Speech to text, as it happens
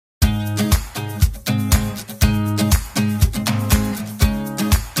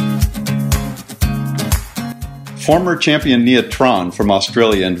Former champion Nia Tran from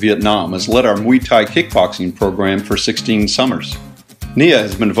Australia and Vietnam has led our Muay Thai kickboxing program for 16 summers. Nia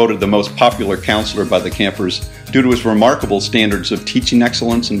has been voted the most popular counselor by the campers due to his remarkable standards of teaching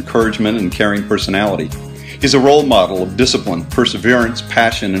excellence, encouragement, and caring personality. He's a role model of discipline, perseverance,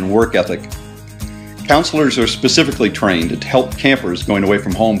 passion, and work ethic. Counselors are specifically trained to help campers going away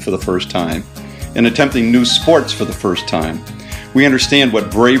from home for the first time and attempting new sports for the first time. We understand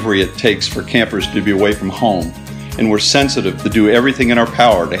what bravery it takes for campers to be away from home, and we're sensitive to do everything in our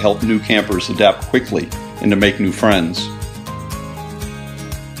power to help new campers adapt quickly and to make new friends.